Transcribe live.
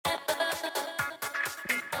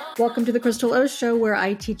Welcome to the Crystal O Show, where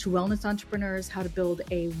I teach wellness entrepreneurs how to build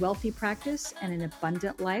a wealthy practice and an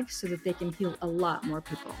abundant life so that they can heal a lot more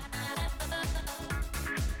people.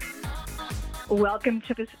 Welcome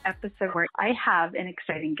to this episode where I have an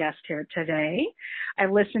exciting guest here today. I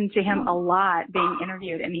listened to him a lot being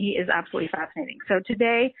interviewed, and he is absolutely fascinating. So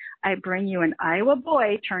today, I bring you an Iowa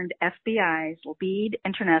boy turned FBI's lead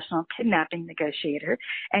international kidnapping negotiator,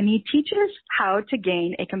 and he teaches how to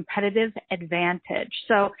gain a competitive advantage.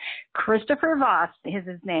 So Christopher Voss is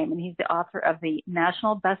his name, and he's the author of the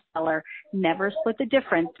national bestseller, Never Split the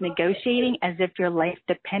Difference, Negotiating as If Your Life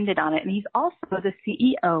Depended on It. And he's also the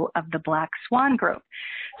CEO of the Black Swan Group.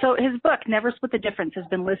 So his book, Never Split the Difference, has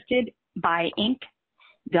been listed by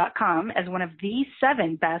Inc.com as one of the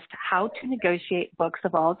 7 best how to negotiate books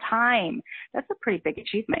of all time. That's a pretty big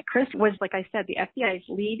achievement. Chris was, like I said, the FBI's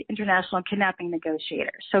lead international kidnapping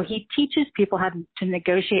negotiator. So he teaches people how to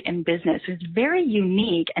negotiate in business. It's very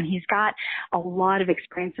unique, and he's got a lot of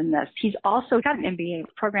experience in this. He's also got an MBA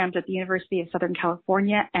programs at the University of Southern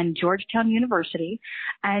California and Georgetown University,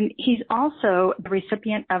 and he's also the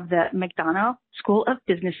recipient of the McDonough School of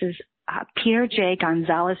Business's Pierre J.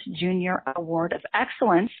 Gonzalez Jr. Award of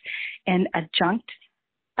Excellence in Adjunct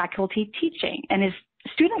Faculty Teaching. And his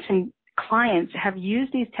students and clients have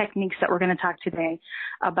used these techniques that we're going to talk today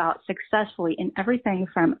about successfully in everything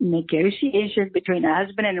from negotiations between a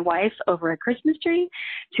husband and wife over a Christmas tree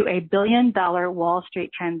to a billion-dollar Wall Street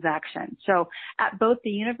transaction. So at both the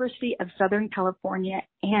University of Southern California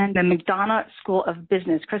and the McDonough School of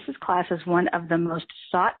Business, Chris's class is one of the most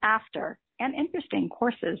sought after and interesting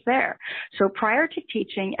courses there. So prior to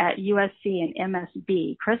teaching at USC and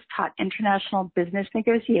MSB, Chris taught international business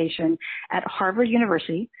negotiation at Harvard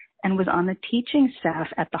University and was on the teaching staff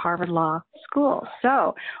at the Harvard Law School.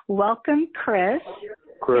 So welcome, Chris.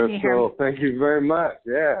 Crystal, thank you very much.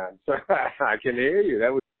 Yeah, I can hear you.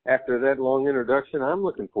 That was after that long introduction. I'm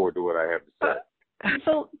looking forward to what I have to say.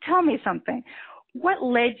 So tell me something. What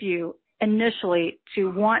led you initially to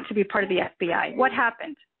want to be part of the FBI? What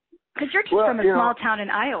happened? Because you're just from a small town in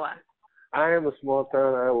Iowa. I am a small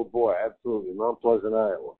town Iowa boy, absolutely. Mount Pleasant,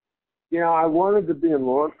 Iowa. I wanted to be in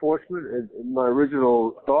law enforcement. And my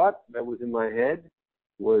original thought that was in my head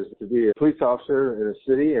was to be a police officer in a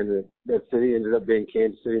city, and that city ended up being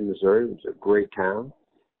Kansas City, Missouri, which is a great town.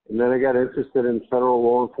 And then I got interested in federal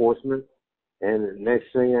law enforcement, and the next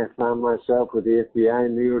thing I found myself with the FBI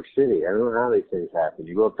in New York City. I don't know how these things happen.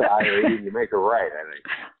 You go up to I-80 and you make a right, I think.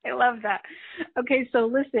 I love that. Okay, so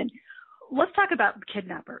listen, let's talk about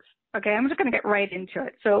kidnappers. Okay, I'm just going to get right into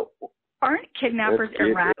it. So aren't kidnappers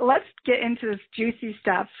irrational? Let's get into this juicy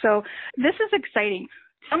stuff. So this is exciting.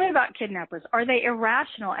 Tell me about kidnappers. Are they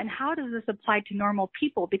irrational, and how does this apply to normal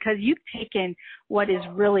people? Because you've taken what is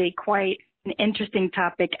really quite an interesting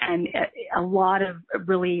topic and a lot of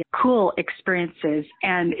really cool experiences,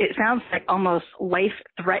 and it sounds like almost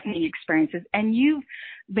life-threatening experiences, and you've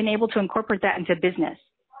been able to incorporate that into business,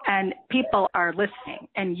 and people are listening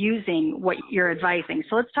and using what you're advising.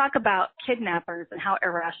 So let's talk about kidnappers and how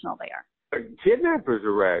irrational they are. Kidnappers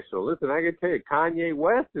are rational. Listen, I can tell you, Kanye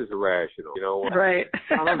West is irrational. Right.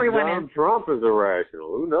 Everyone Donald Trump is irrational.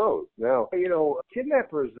 Who knows? Now,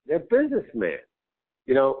 kidnappers, they're businessmen.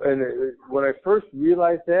 And when I first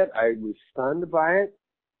realized that, I was stunned by it,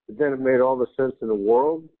 but then it made all the sense in the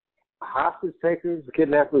world. Hostage takers,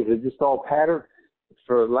 kidnappers are just all pattern.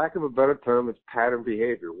 For lack of a better term, it's pattern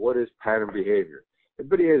behavior. What is pattern behavior?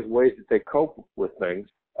 Everybody has ways that they cope with things,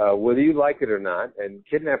 whether you like it or not. And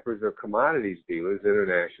kidnappers are commodities dealers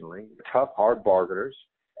internationally, tough, hard bargainers.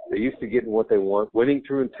 They're used to getting what they want, winning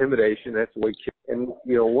through intimidation. That's the way. And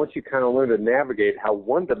once you kind of learn to navigate how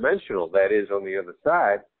one-dimensional that is on the other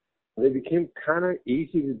side, they became kind of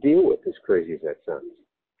easy to deal with, as crazy as that sounds.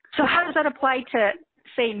 So how does that apply to,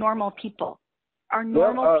 say, normal people? Are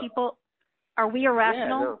normal people, are we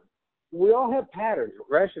irrational? Yeah, no. We all have patterns.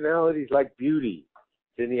 Rationality is like beauty.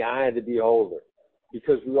 It's in the eye of the beholder,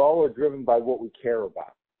 because we all are driven by what we care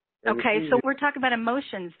about. And okay, so we're talking about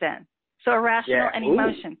emotions then. So irrational and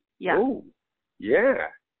emotion. Yeah. Ooh. Yeah.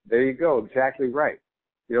 There you go. Exactly right.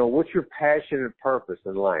 What's your passion and purpose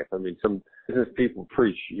in life? I mean, some business people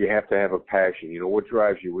preach you have to have a passion. What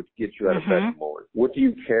drives you? What gets you out of bed in the morning? What do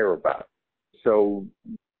you care about? So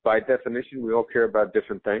by definition, we all care about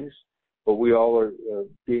different things, but we all are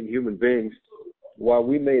being human beings. While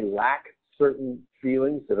we may lack certain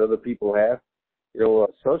feelings that other people have,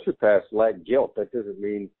 sociopaths lack guilt. That doesn't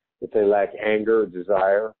mean that they lack anger,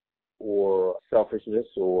 desire, or selfishness,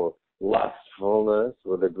 or lustfulness,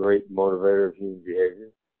 or the great motivator of human behavior.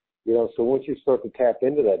 So once you start to tap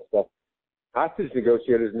into that stuff, hostage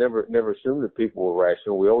negotiators never assumed that people were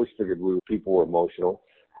rational. We always figured people were emotional.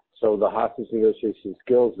 So the hostage negotiation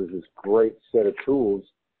skills is this great set of tools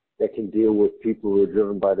that can deal with people who are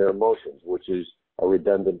driven by their emotions, which is a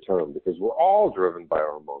redundant term because we're all driven by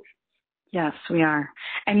our emotions. Yes, we are.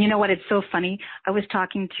 And you know what? It's so funny. I was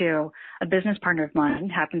talking to a business partner of mine,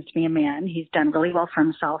 happens to be a man. He's done really well for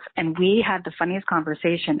himself. And we had the funniest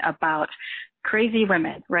conversation about crazy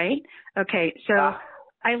women, right? Okay, so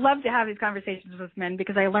I love to have these conversations with men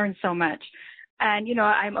because I learn so much. And, you know,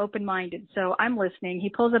 I'm open-minded, so I'm listening. He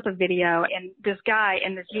pulls up a video, and this guy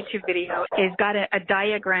in this YouTube video has got a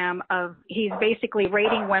diagram of, he's basically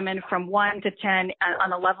rating women from 1 to 10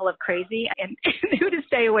 on a level of crazy and who to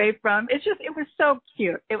stay away from. It was so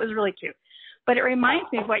cute. It was really cute. But it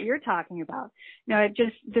reminds me of what you're talking about. You know,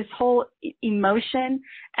 just this whole emotion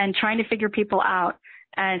and trying to figure people out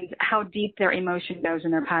and how deep their emotion goes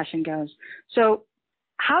and their passion goes. So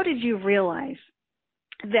how did you realize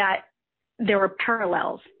that there were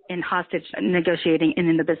parallels in hostage negotiating and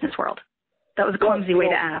in the business world? That was a clumsy way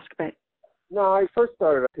to ask, but. No, I first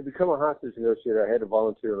started, to become a hostage negotiator, I had to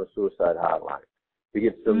volunteer on a suicide hotline to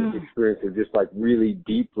get some experience of just like really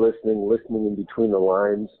deep listening in between the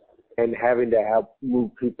lines, and having to help move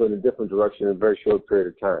people in a different direction in a very short period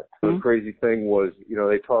of time. The crazy thing was, you know,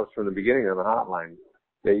 they taught us from the beginning on the hotline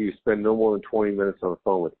that you spend no more than 20 minutes on the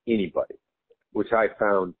phone with anybody, which I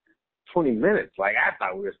found 20 minutes. Like, I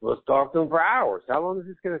thought we were supposed to talk to them for hours. How long is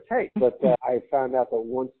this going to take? But I found out that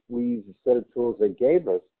once we used a set of tools they gave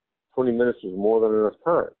us, 20 minutes was more than enough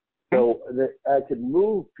time. So that I could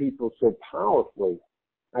move people so powerfully.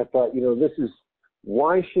 I thought, you know, this is,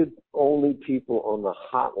 why should only people on the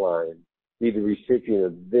hotline be the recipient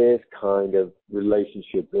of this kind of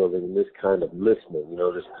relationship building and this kind of listening, you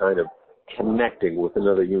know, this kind of connecting with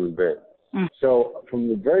another human being? So from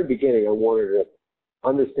the very beginning, I wanted to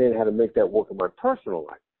understand how to make that work in my personal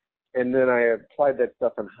life. And then I applied that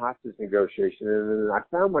stuff in hostage negotiation. And then I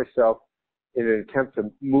found myself in an attempt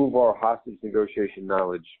to move our hostage negotiation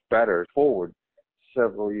knowledge better forward.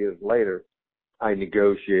 Several years later, I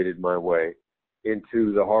negotiated my way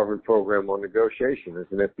into the Harvard program on negotiation as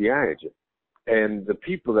an FBI agent. And the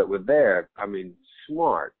people that were there, I mean,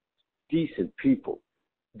 smart, decent people,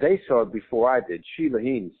 they saw it before I did. Sheila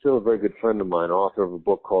Heen, still a very good friend of mine, author of a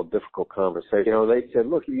book called Difficult Conversation. You know, they said,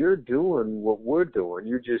 look, you're doing what we're doing.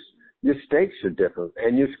 Your stakes are different,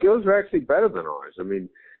 and your skills are actually better than ours. I mean,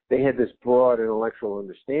 they had this broad intellectual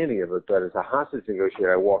understanding of it, but as a hostage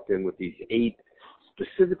negotiator, I walked in with these 8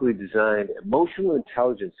 specifically designed emotional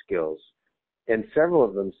intelligence skills, and several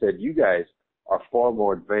of them said, you guys are far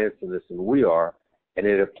more advanced in this than we are, and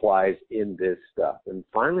it applies in this stuff. And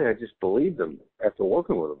finally, I just believed them after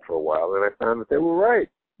working with them for a while, and I found that they were right.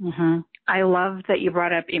 I love that you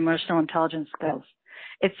brought up emotional intelligence skills.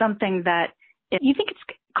 It's something that, you think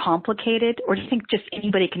it's complicated, or do you think just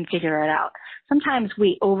anybody can figure it out? Sometimes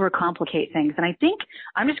we overcomplicate things, and I think,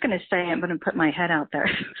 I'm just going to say, I'm going to put my head out there.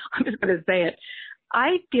 I'm just going to say it.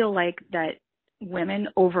 I feel like that women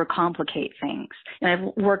overcomplicate things. And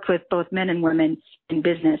I've worked with both men and women in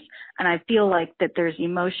business, and I feel like that there's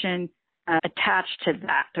emotion attached to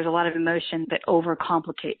that. There's a lot of emotion that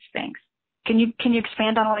overcomplicates things. Can you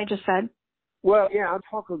expand on what I just said? Well, yeah, I'll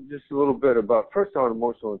talk just a little bit about, first on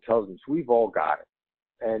emotional intelligence. We've all got it.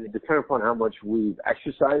 And depending upon how much we've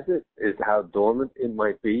exercised it is how dormant it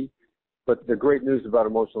might be. But the great news about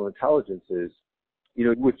emotional intelligence is, you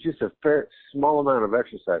know, with just a fair, small amount of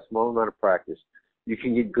exercise, small amount of practice, you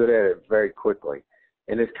can get good at it very quickly.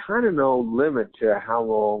 And there's kind of no limit to how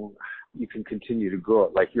long you can continue to grow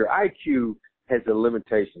it. Like your IQ has a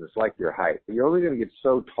limitation. It's like your height. You're only going to get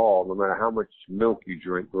so tall no matter how much milk you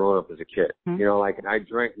drink growing up as a kid. You know, like I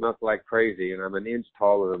drank milk like crazy, and I'm an inch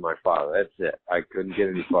taller than my father. That's it. I couldn't get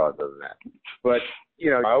any farther than that. But,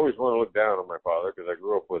 you know, I always want to look down on my father because I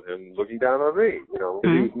grew up with him looking down on me. You know, he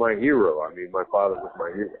was my hero. I mean, my father was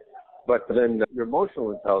my hero. But then your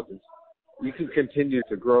emotional intelligence, you can continue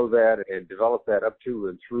to grow that and develop that up to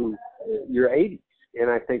and through your 80s. And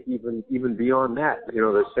I think even beyond that, you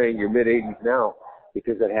know, they're saying your mid-80s now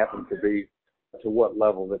because that happens to be to what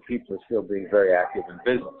level that people are still being very active in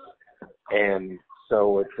business. And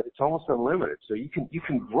so it's almost unlimited. So you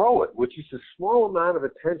can grow it, which is a small amount of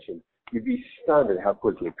attention. You'd be stunned at how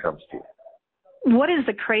quickly it comes to you. What is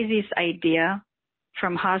the craziest idea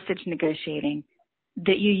from hostage negotiating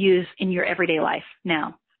that you use in your everyday life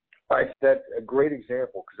now? That's a great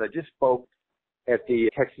example because I just spoke at the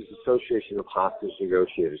Texas Association of Hostage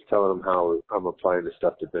Negotiators, telling them how I'm applying this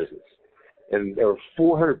stuff to business. And there were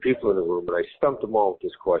 400 people in the room, and I stumped them all with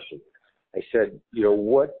this question. I said, you know,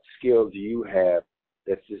 what skill do you have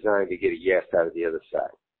that's designed to get a yes out of the other side?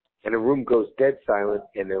 And the room goes dead silent,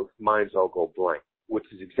 and their minds all go blank, which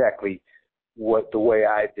is exactly the way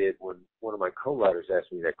I did when one of my co-writers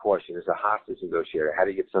asked me that question as a hostage negotiator, how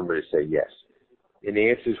do you get somebody to say yes? And the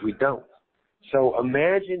answer is we don't. So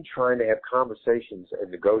imagine trying to have conversations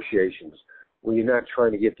and negotiations when you're not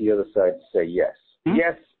trying to get the other side to say yes. Mm-hmm.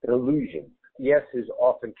 Yes, an illusion. Yes is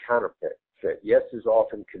often counterfeit. Yes is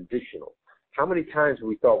often conditional. How many times have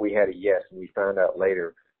we thought we had a yes and we found out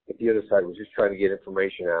later that the other side was just trying to get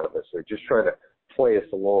information out of us or just trying to play us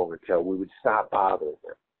along until we would stop bothering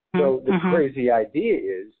them? So the crazy idea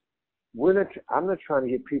is I'm not trying to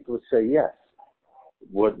get people to say yes.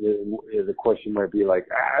 What the question might be like,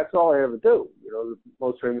 that's all I ever do. You know, the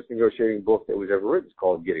most famous negotiating book that was ever written is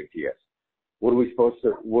called Getting to Yes. What are we supposed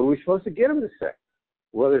to get them to say?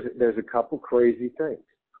 Well, there's a couple crazy things.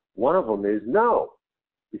 One of them is no,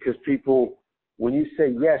 because people, when you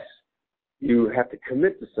say yes, you have to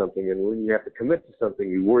commit to something, and when you have to commit to something,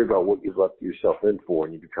 you worry about what you've left yourself in for,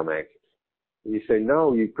 and you become anxious. When you say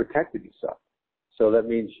no, you protected yourself. So that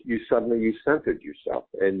means you centered yourself,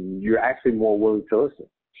 and you're actually more willing to listen.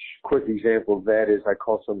 Quick example of that is I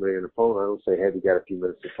call somebody on the phone. I don't say, hey, we got a few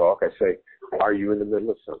minutes to talk. I say, are you in the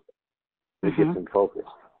middle of something? It gets them focused.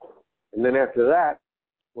 And then after that,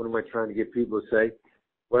 what am I trying to get people to say?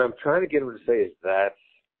 What I'm trying to get them to say is, that's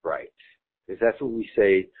right. Because that's what we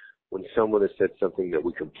say when someone has said something that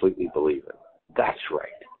we completely believe in. That's right.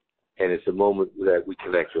 And it's a moment that we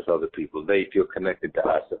connect with other people. They feel connected to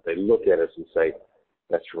us. If they look at us and say,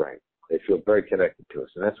 that's right, they feel very connected to us.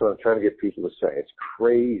 And that's what I'm trying to get people to say. It's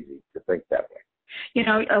crazy to think that way. You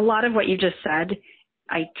know, a lot of what you just said,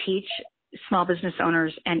 I teach small business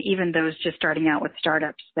owners and even those just starting out with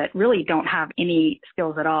startups that really don't have any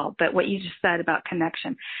skills at all. But what you just said about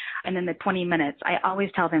connection and then the 20 minutes, I always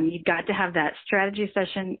tell them you've got to have that strategy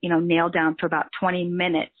session, nailed down to about 20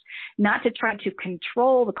 minutes, not to try to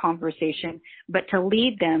control the conversation, but to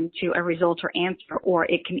lead them to a result or answer, or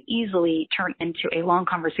it can easily turn into a long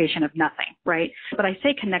conversation of nothing, right? But I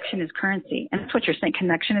say connection is currency, and that's what you're saying,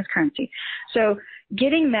 connection is currency. So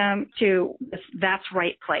getting them to that's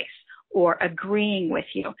right place, or agreeing with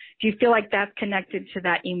you. Do you feel like that's connected to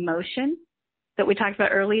that emotion that we talked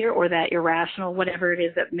about earlier, or that irrational, whatever it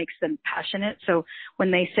is that makes them passionate? So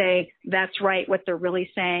when they say that's right, what they're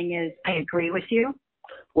really saying is, I agree with you?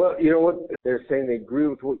 Well, you know what? They're saying they agree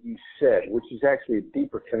with what you said, which is actually a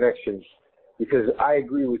deeper connection, because I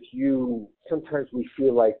agree with you. Sometimes we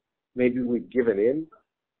feel like maybe we've given in,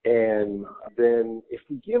 and then if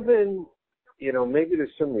we give in, maybe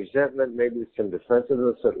there's some resentment, maybe there's some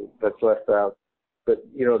defensiveness that's left out. But,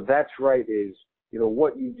 that's right is,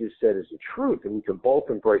 what you just said is the truth, and we can both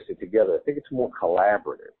embrace it together. I think it's more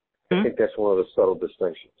collaborative. I think that's one of the subtle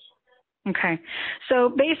distinctions. Okay.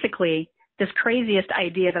 So basically, this craziest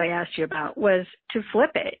idea that I asked you about was to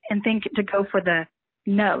flip it and to go for the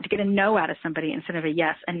no, to get a no out of somebody instead of a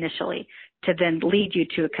yes initially, to then lead you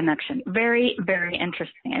to a connection. Very, very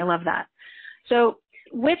interesting. I love that. So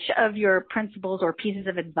which of your principles or pieces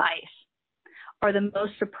of advice are the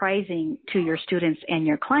most surprising to your students and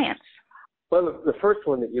your clients? Well, the first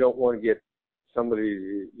one that you don't want to get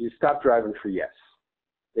somebody, you stop driving for yes.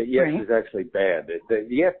 That yes is actually bad. That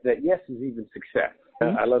yes is even success.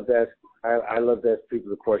 Mm-hmm. I love to ask people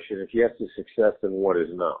the question, if yes is success, then what is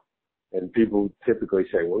no? And people typically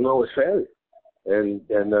say, well, no, it's failure. And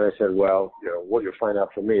then I said, well, what you'll find out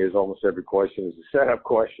from me is almost every question is a setup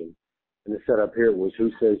question. And the setup here was,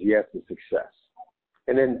 who says yes to success?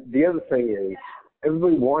 And then the other thing is,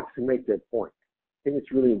 everybody wants to make that point. I think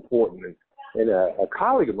it's really important. And a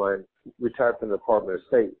colleague of mine, retired from the Department of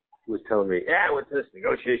State, was telling me, I went to this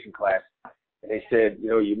negotiation class, and they said,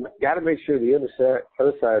 you got to make sure the other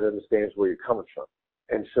side understands where you're coming from.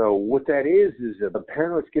 And so what that is a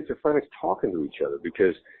paranoid schizophrenics talking to each other,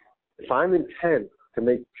 because if I'm intent to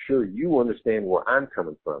make sure you understand where I'm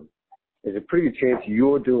coming from, there's a pretty good chance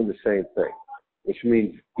you're doing the same thing, which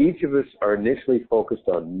means each of us are initially focused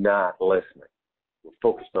on not listening. We're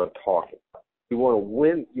focused on talking. You want to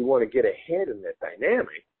win, you want to get ahead in that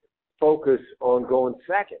dynamic, focus on going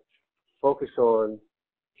second. Focus on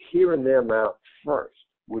hearing them out first.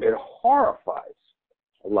 It horrifies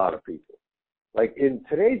a lot of people. Like in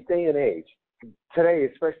today's day and age, today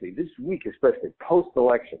especially, this week especially,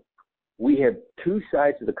 post-election, we have two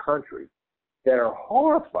sides of the country that are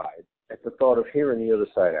horrified at the thought of hearing the other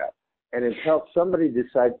side out. And until somebody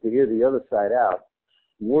decides to hear the other side out,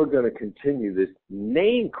 we're going to continue this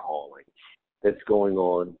name-calling that's going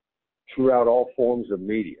on throughout all forms of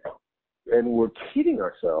media. And we're kidding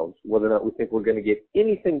ourselves whether or not we think we're going to get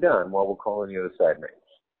anything done while we're calling the other side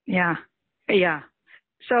names. Yeah.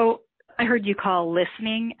 So I heard you call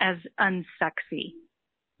listening as unsexy.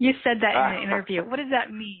 You said that in an interview. What does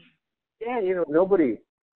that mean? Yeah, nobody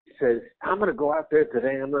says, I'm going to go out there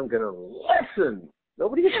today and I'm going to listen.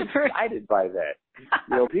 Nobody gets excited by that.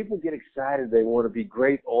 People get excited. They want to be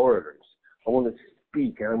great orators. I want to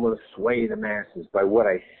speak and I'm going to sway the masses by what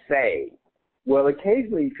I say. Well,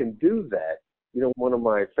 occasionally you can do that. One of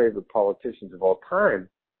my favorite politicians of all time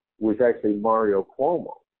was actually Mario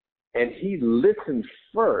Cuomo. And he listened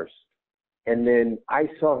first, and then I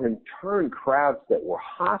saw him turn crowds that were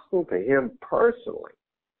hostile to him personally.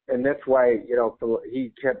 And that's why,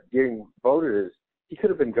 he kept getting voted as, he could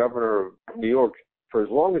have been governor of New York for as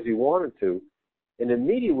long as he wanted to. And the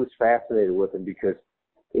media was fascinated with him because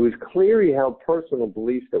it was clear he held personal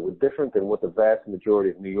beliefs that were different than what the vast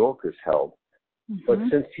majority of New Yorkers held. Mm-hmm. But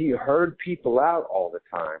since he heard people out all the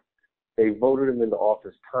time, they voted him into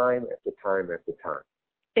office time after time after time.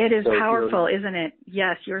 It is powerful, isn't it?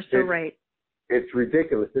 Yes, you're so right. It's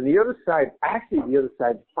ridiculous. And the other side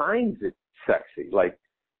finds it sexy. Like,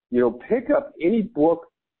 pick up any book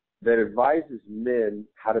that advises men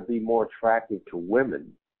how to be more attractive to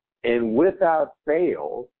women. And without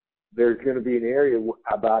fail, there's going to be an area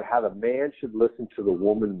about how the man should listen to the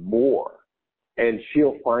woman more. And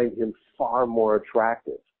she'll find him far more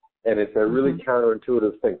attractive. And it's a really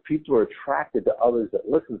counterintuitive thing. People are attracted to others that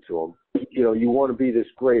listen to them. You want to be this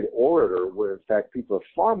great orator where, in fact, people are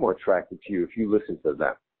far more attracted to you if you listen to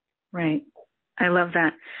them. Right. I love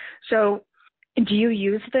that. So do you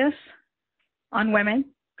use this on women?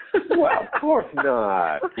 Well, of course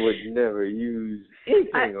not. Would never use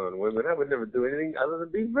anything on women. I would never do anything other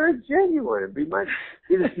than be very genuine and be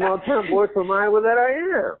the small-town boy from Iowa that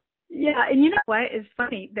I am. Yeah, and you know what? It's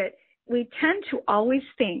funny that we tend to always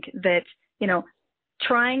think that,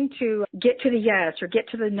 trying to get to the yes or get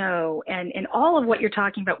to the no and all of what you're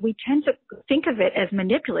talking about, we tend to think of it as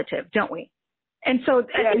manipulative, don't we? And so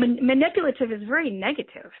manipulative is very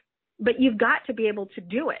negative, but you've got to be able to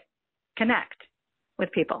do it, connect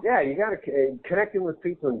with people. Yeah, you got to connecting with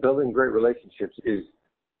people and building great relationships is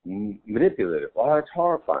manipulative. Oh, it's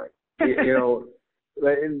horrifying.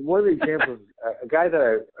 And one of the examples, a guy that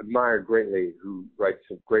I admire greatly who writes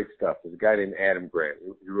some great stuff is a guy named Adam Grant.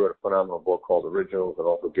 He wrote a phenomenal book called Originals and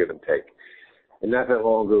also Give and Take. And not that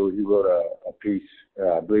long ago, he wrote a piece,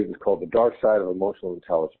 I believe it's called The Dark Side of Emotional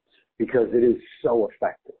Intelligence, because it is so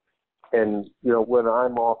effective. And, when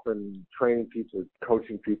I'm often training people,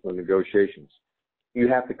 coaching people in negotiations, you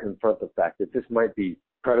have to confront the fact that this might be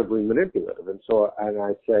incredibly manipulative. And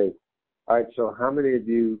I say, all right, so how many of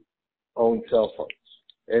you own cell phones?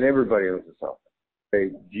 And everybody owns a cell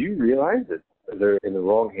phone. Do you realize that they're in the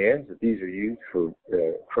wrong hands, that these are used for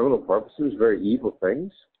criminal purposes, very evil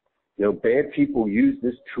things? Bad people use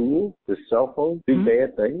this tool, this cell phone, do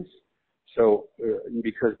bad things. So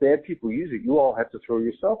because bad people use it, you all have to throw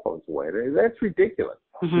your cell phones away. That's ridiculous.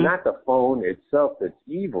 It's not the phone itself that's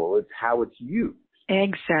evil. It's how it's used.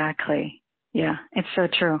 Exactly. Yeah, it's so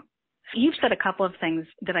true. You've said a couple of things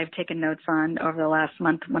that I've taken notes on over the last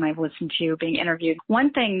month when I've listened to you being interviewed.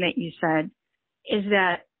 One thing that you said is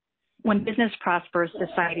that when business prospers,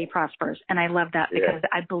 society prospers. And I love that because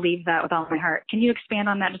I believe that with all my heart. Can you expand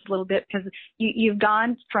on that just a little bit? Because you've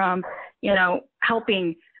gone from,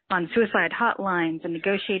 helping on suicide hotlines and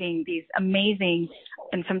negotiating these amazing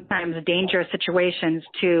and sometimes dangerous situations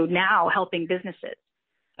to now helping businesses.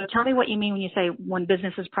 So tell me what you mean when you say when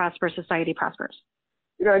businesses prosper, society prospers.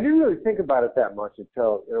 I didn't really think about it that much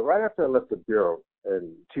until, right after I left the Bureau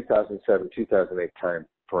in 2007, 2008 time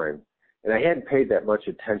frame. And I hadn't paid that much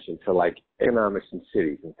attention to economics in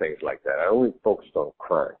cities and things like that. I only focused on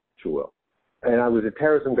crime, if you will. And I was a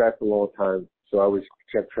terrorism guy for a long time, so I always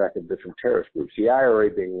kept track of different terrorist groups, the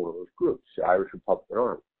IRA being one of those groups, the Irish Republican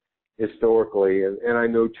Army. Historically, and I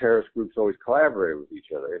know terrorist groups always collaborate with each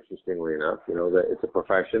other, interestingly enough. That it's a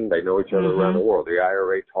profession. They know each other around the world. The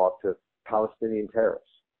IRA talked to Palestinian terrorists.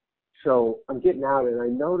 So I'm getting out, and I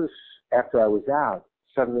noticed after I was out,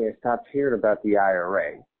 suddenly I stopped hearing about the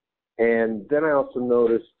IRA. And then I also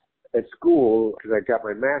noticed at school, because I got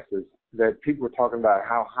my master's, that people were talking about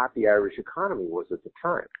how hot the Irish economy was at the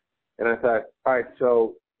time. And I thought, all right,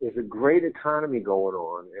 so there's a great economy going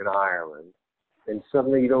on in Ireland, and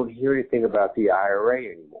suddenly you don't hear anything about the IRA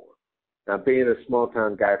anymore. Now, being a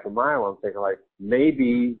small-town guy from Iowa, I'm thinking,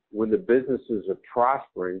 maybe when the businesses are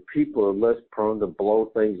prospering, people are less prone to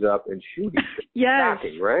blow things up and shoot each other. Yes.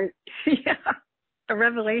 Shocking, right? Yeah. A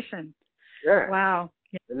revelation. Yeah. Wow.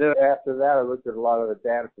 Yeah. And then after that, I looked at a lot of the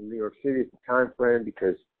data from New York City at the time frame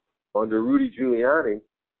because under Rudy Giuliani,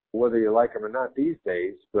 whether you like him or not these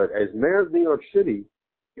days, but as mayor of New York City,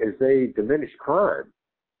 as they diminished crime,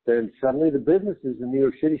 then suddenly the businesses in New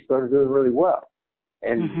York City started doing really well.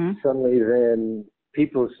 And suddenly then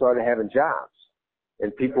people started having jobs.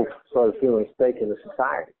 and people started feeling a stake in the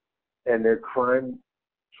society. And their crime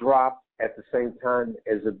dropped at the same time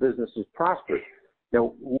as the businesses prospered.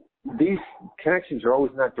 Now, these connections are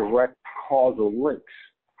always not direct causal links,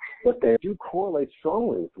 but they do correlate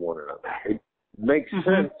strongly with one another. It makes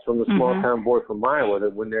sense from the small town boy from Iowa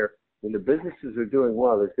that when the businesses are doing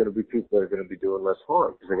well, there's going to be people that are going to be doing less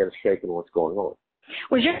harm because they got a stake in what's going on.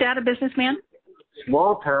 Was your dad a businessman?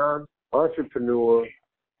 Small town, entrepreneur,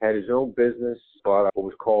 had his own business, bought what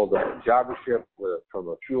was called a jobbership from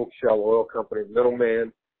a fuel shell oil company,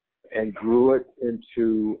 middleman, and grew it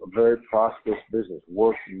into a very prosperous business.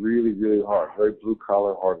 Worked really, really hard. Very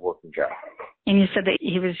blue-collar, hard-working guy. And you said that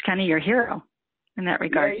he was kind of your hero in that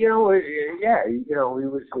regard. Yeah, he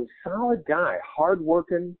was a solid guy,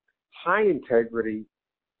 hard-working, high integrity,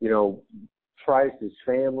 prized his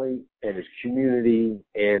family and his community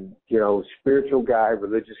and, spiritual guy,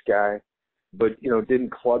 religious guy, but,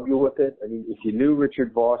 didn't club you with it. I mean, if you knew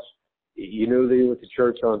Richard Voss, you knew that he went to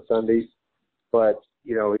church on Sundays, but,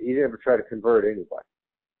 he never tried to convert anybody.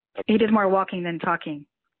 He did more walking than talking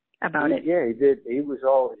about it. Yeah, he did. He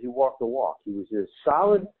walked the walk. He was a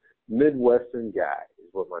solid Midwestern guy is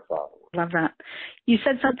what my father was. Love that. You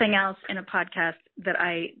said something else in a podcast that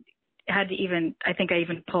I think I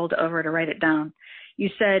even pulled over to write it down. You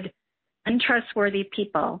said untrustworthy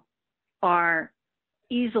people are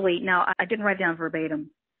easily, now I didn't write it down verbatim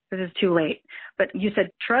because it's too late, but you said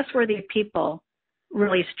trustworthy people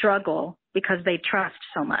really struggle because they trust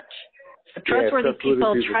so much. So trustworthy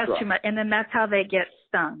people trust too much, and then that's how they get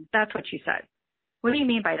stung. That's what you said. What do you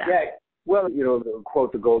mean by that? Yeah, well,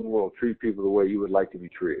 quote the golden rule, treat people the way you would like to be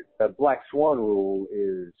treated. That black swan rule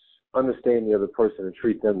is understand the other person and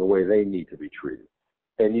treat them the way they need to be treated.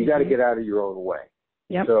 And you got to get out of your own way.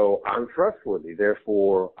 Yep. So I'm trustworthy.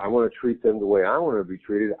 Therefore, I want to treat them the way I want to be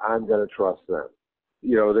treated. I'm going to trust them.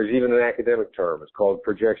 There's even an academic term. It's called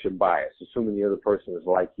projection bias, assuming the other person is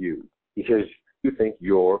like you because you think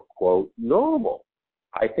you're, quote, normal.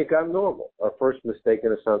 I think I'm normal. Our first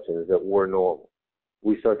mistaken assumption is that we're normal.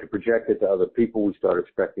 We start to project it to other people. We start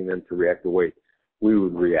expecting them to react the way we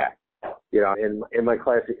would react. In my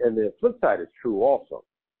class, and the flip side is true also.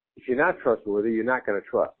 If you're not trustworthy, you're not going to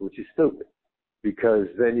trust, which is stupid because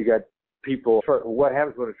then you got people, what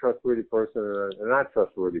happens when a trustworthy person and a not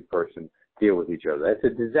trustworthy person deal with each other? That's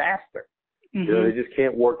a disaster. They just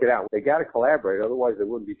can't work it out. They got to collaborate, otherwise they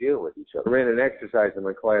wouldn't be dealing with each other. I ran an exercise in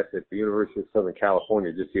my class at the University of Southern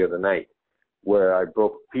California just the other night where I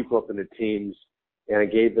broke people up into teams and I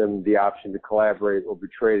gave them the option to collaborate or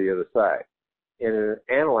betray the other side. And in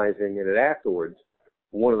analyzing it afterwards,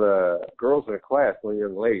 one of the girls in the class, one of the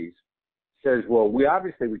young ladies, says, well, we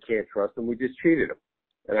can't trust them. We just cheated them.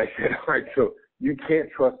 And I said, all right, so you can't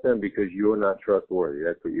trust them because you're not trustworthy.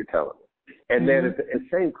 That's what you're telling me. And then in the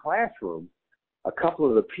same classroom, a couple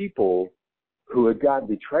of the people who had gotten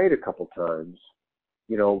betrayed a couple times,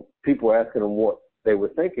 people were asking them what they were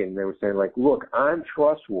thinking. They were saying, like, look, I'm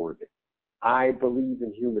trustworthy. I believe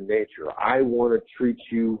in human nature. I want to treat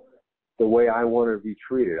you the way I want to be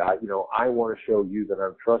treated. I want to show you that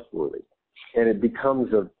I'm trustworthy. And it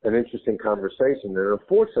becomes an interesting conversation. And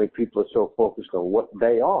unfortunately, people are so focused on what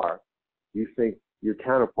they are, you think your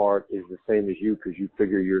counterpart is the same as you because you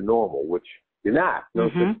figure you're normal, which you're not. No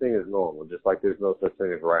such thing as normal, just like there's no such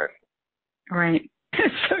thing as rational. Right.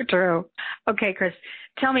 So true. Okay, Chris,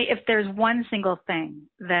 tell me if there's one single thing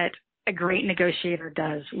that a great negotiator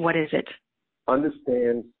does, what is it?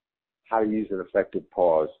 Understand how to use an effective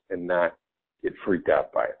pause and not get freaked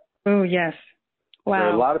out by it. Oh, yes. Wow. There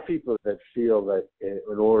are a lot of people that feel that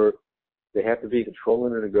in order, they have to be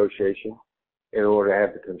controlling a negotiation. In order to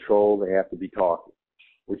have the control, they have to be talking,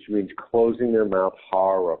 which means closing their mouth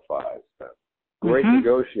horrifies them. Great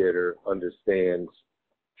negotiator understands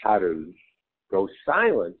how to go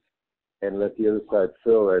silent and let the other side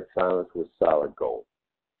fill that silence with solid gold.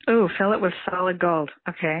 Oh, fill it with solid gold.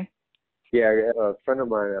 Okay. Yeah, a friend of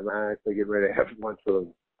mine, I'm actually getting ready to have lunch with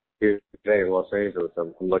him here today in Los Angeles.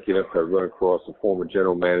 I'm lucky enough to run across the former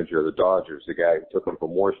general manager of the Dodgers, the guy who took them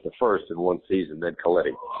from worst to first in one season, Ned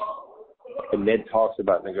Coletti. And Ned talks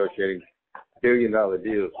about negotiating billion-dollar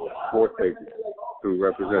deals with sports agents who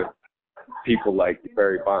represent people like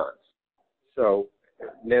Barry Bonds. So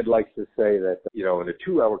Ned likes to say that, in a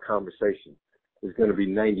 2-hour conversation, there's going to be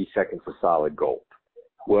 90 seconds of solid gold.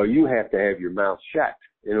 Well, you have to have your mouth shut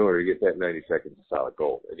in order to get that 90 seconds of solid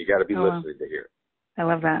gold. And you got to be listening to hear. I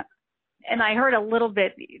love that. And I heard a little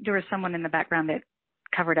bit, there was someone in the background that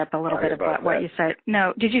covered up a little bit about what you said.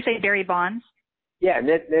 No, did you say Barry Bonds? Yeah,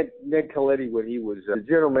 Ned Coletti, when he was the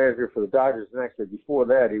general manager for the Dodgers, and actually before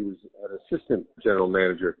that, he was an assistant general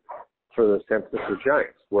manager for the San Francisco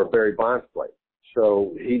Giants, where Barry Bonds played.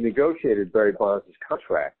 So he negotiated Barry Bonds'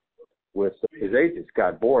 contract with his agent,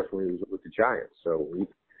 Scott Voss, when he was with the Giants. So he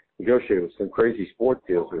negotiated with some crazy sports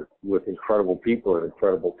deals with incredible people and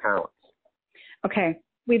incredible talents. Okay.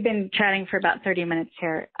 We've been chatting for about 30 minutes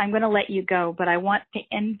here. I'm going to let you go, but I want to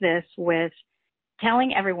end this with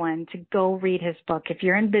telling everyone to go read his book. If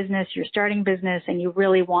you're in business, you're starting business, and you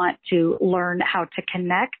really want to learn how to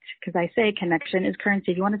connect, because I say connection is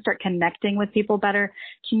currency. If you want to start connecting with people better,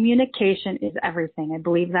 communication is everything. I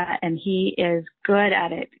believe that, and he is good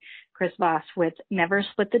at it. Chris Voss, with Never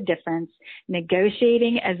Split the Difference,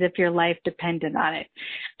 negotiating as if your life depended on it.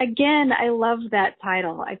 Again, I love that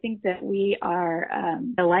title. I think that we are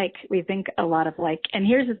alike. We think a lot of alike. And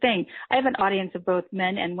here's the thing. I have an audience of both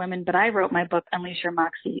men and women, but I wrote my book, Unleash Your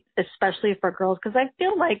Moxie, especially for girls, because I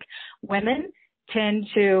feel like women tend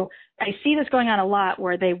to, I see this going on a lot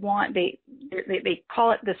where they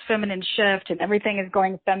call it this feminine shift and everything is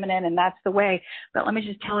going feminine and that's the way. But let me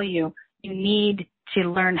just tell you, you need to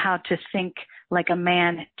learn how to think like a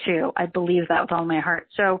man too. I believe that with all my heart.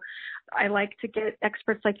 So I like to get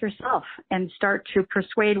experts like yourself and start to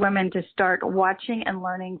persuade women to start watching and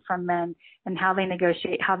learning from men and how they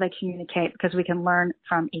negotiate, how they communicate, because we can learn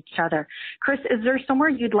from each other. Chris, is there somewhere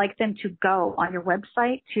you'd like them to go on your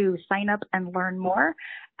website to sign up and learn more?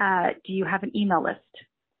 Do you have an email list?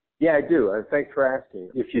 Yeah, I do. And thanks for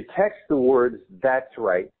asking. If you text the words, "That's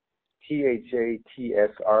right,"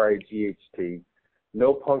 THATSRIGHT,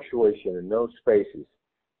 no punctuation and no spaces.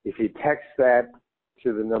 If you text that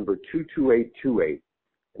to the number 22828,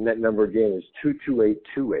 and that number again is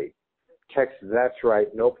 22828, text "That's right,"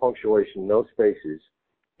 no punctuation, no spaces,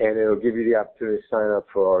 and it'll give you the opportunity to sign up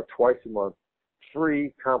for our twice a month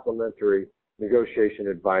free complimentary negotiation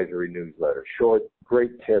advisory newsletter. Short,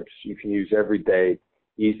 great tips you can use every day,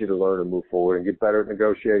 easy to learn and move forward and get better at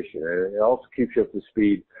negotiation. And it also keeps you up to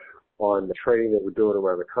speed on the training that we're doing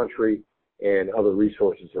around the country and other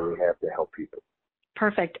resources that we have to help people.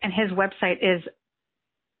 Perfect. And his website is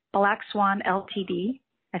Black Swan Ltd.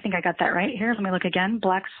 I think I got that right here. Let me look again.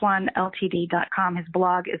 BlackSwanLTD.com. His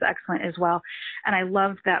blog is excellent as well. And I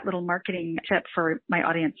love that little marketing tip for my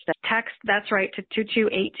audience. Text "That's right" to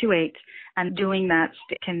 22828, and doing that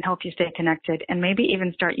can help you stay connected and maybe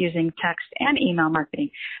even start using text and email marketing.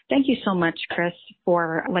 Thank you so much, Chris,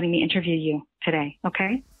 for letting me interview you today.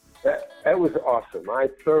 Okay? That was awesome. I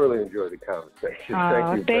thoroughly enjoyed the conversation.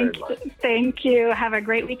 Thank you very much. Thank you. Have a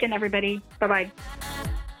great weekend, everybody. Bye-bye.